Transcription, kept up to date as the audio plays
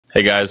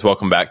Hey guys,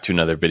 welcome back to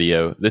another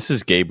video. This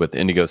is Gabe with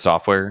Indigo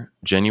Software,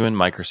 genuine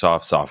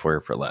Microsoft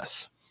software for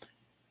less.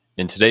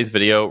 In today's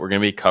video, we're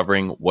going to be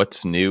covering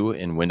what's new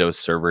in Windows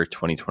Server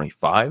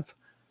 2025.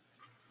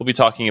 We'll be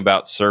talking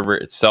about Server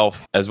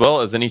itself, as well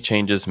as any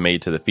changes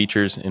made to the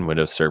features in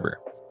Windows Server.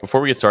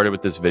 Before we get started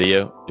with this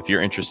video, if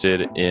you're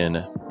interested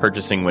in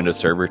purchasing Windows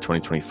Server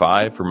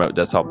 2025 remote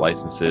desktop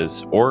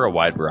licenses or a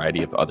wide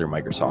variety of other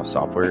Microsoft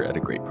software at a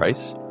great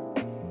price,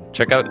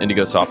 check out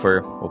Indigo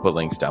Software. We'll put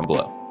links down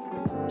below.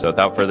 So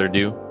without further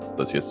ado,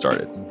 let's get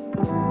started.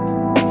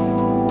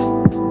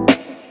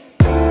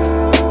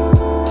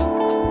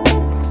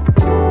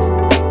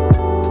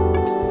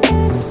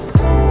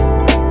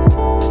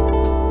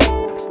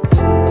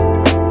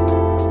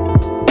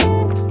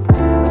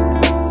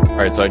 All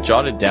right, so I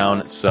jotted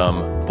down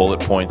some bullet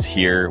points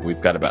here.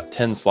 We've got about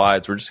 10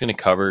 slides. We're just going to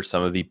cover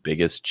some of the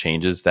biggest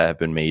changes that have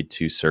been made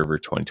to Server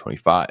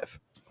 2025.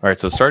 All right,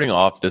 so starting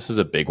off, this is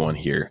a big one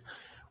here.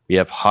 We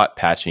have hot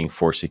patching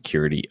for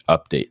security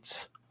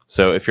updates.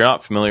 So if you're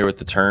not familiar with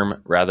the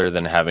term, rather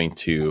than having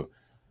to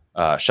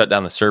shut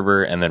down the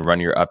server and then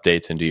run your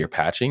updates and do your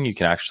patching, you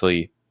can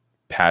actually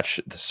patch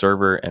the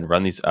server and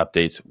run these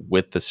updates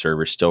with the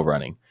server still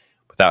running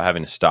without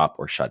having to stop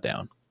or shut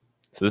down.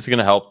 So this is going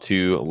to help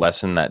to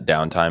lessen that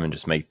downtime and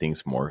just make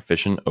things more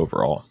efficient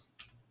overall.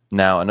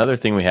 Now, another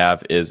thing we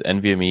have is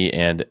NVMe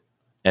and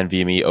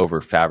NVMe over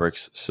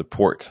Fabrics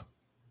support.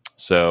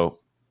 So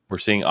we're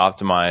seeing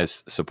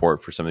optimized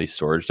support for some of these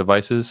storage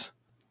devices.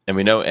 And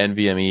we know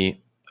NVMe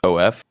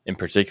OF in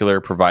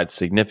particular provides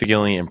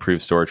significantly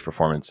improved storage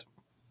performance,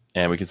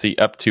 and we can see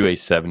up to a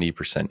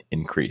 70%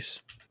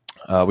 increase.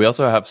 We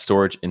also have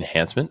storage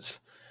enhancements.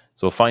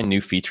 So we'll find new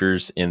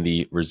features in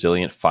the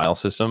resilient file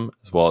system,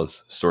 as well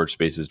as storage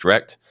spaces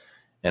direct,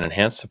 and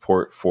enhanced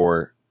support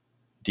for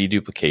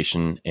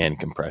deduplication and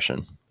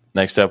compression.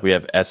 Next up, we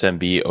have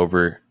SMB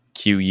over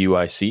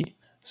QUIC.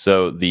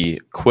 So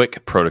the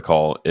QUIC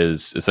protocol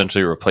is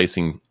essentially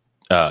replacing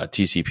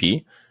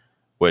TCP,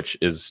 which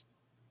is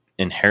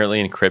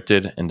inherently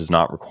encrypted and does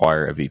not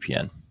require a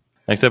VPN.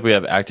 Next up, we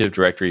have Active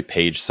Directory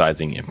page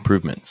sizing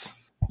improvements.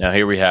 Now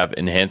here we have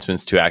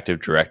enhancements to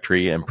Active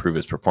Directory improve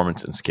its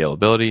performance and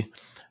scalability,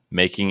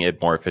 making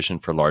it more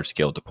efficient for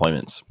large-scale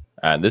deployments.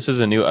 This is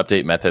a new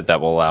update method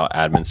that will allow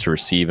admins to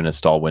receive and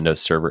install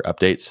Windows Server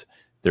updates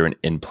through an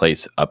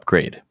in-place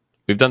upgrade.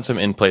 We've done some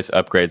in-place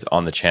upgrades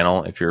on the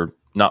channel. If you're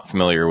not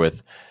familiar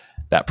with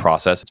that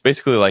process, it's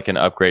basically like an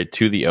upgrade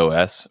to the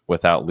OS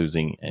without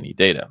losing any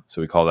data.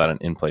 So we call that an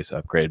in-place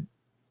upgrade.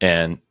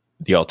 And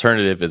the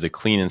alternative is a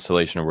clean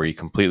installation where you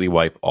completely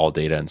wipe all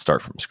data and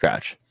start from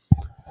scratch.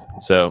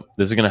 So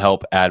this is going to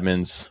help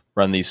admins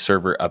run these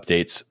server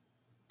updates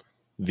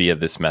via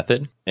this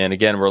method. And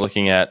again, we're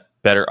looking at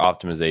better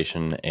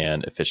optimization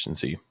and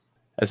efficiency.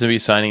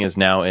 SMB signing is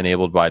now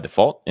enabled by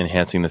default,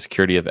 enhancing the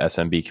security of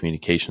SMB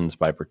communications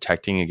by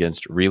protecting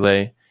against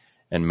relay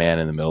and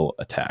man-in-the-middle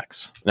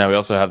attacks. Now we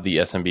also have the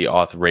SMB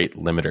auth rate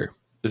limiter.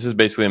 This is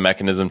basically a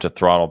mechanism to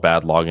throttle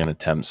bad login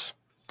attempts.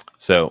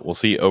 So we'll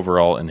see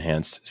overall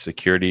enhanced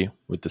security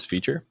with this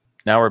feature.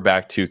 Now we're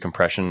back to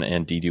compression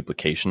and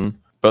deduplication.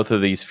 Both of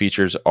these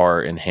features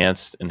are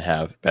enhanced and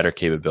have better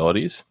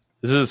capabilities.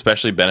 This is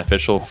especially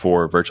beneficial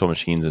for virtual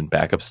machines and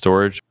backup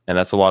storage, and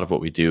that's a lot of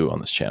what we do on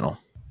this channel.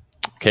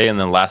 Okay, and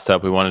then last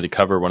up, we wanted to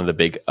cover one of the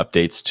big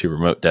updates to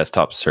remote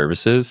desktop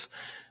services.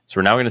 So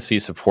we're now going to see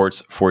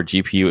supports for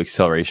GPU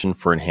acceleration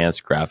for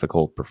enhanced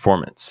graphical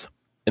performance.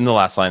 In the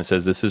last line, it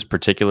says this is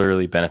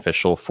particularly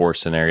beneficial for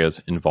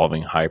scenarios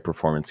involving high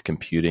performance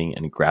computing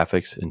and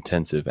graphics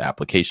intensive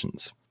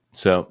applications.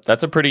 So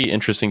that's a pretty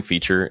interesting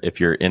feature if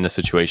you're in a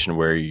situation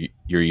where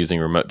you're using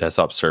remote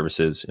desktop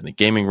services in the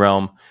gaming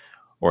realm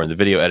or in the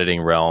video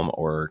editing realm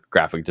or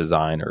graphic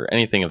design or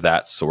anything of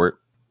that sort.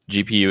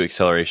 GPU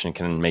acceleration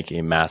can make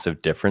a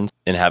massive difference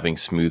in having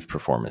smooth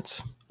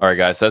performance. All right,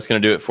 guys, so that's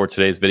going to do it for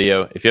today's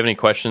video. If you have any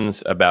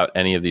questions about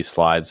any of these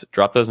slides,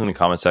 drop those in the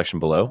comment section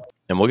below,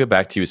 and we'll get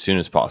back to you as soon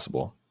as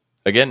possible.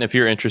 Again, if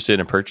you're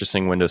interested in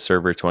purchasing Windows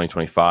Server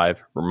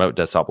 2025 remote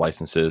desktop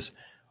licenses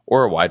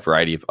or a wide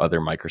variety of other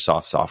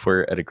Microsoft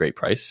software at a great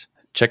price,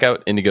 check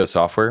out Indigo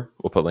Software.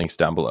 We'll put links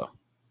down below.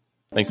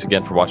 Thanks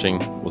again for watching.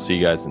 We'll see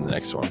you guys in the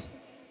next one.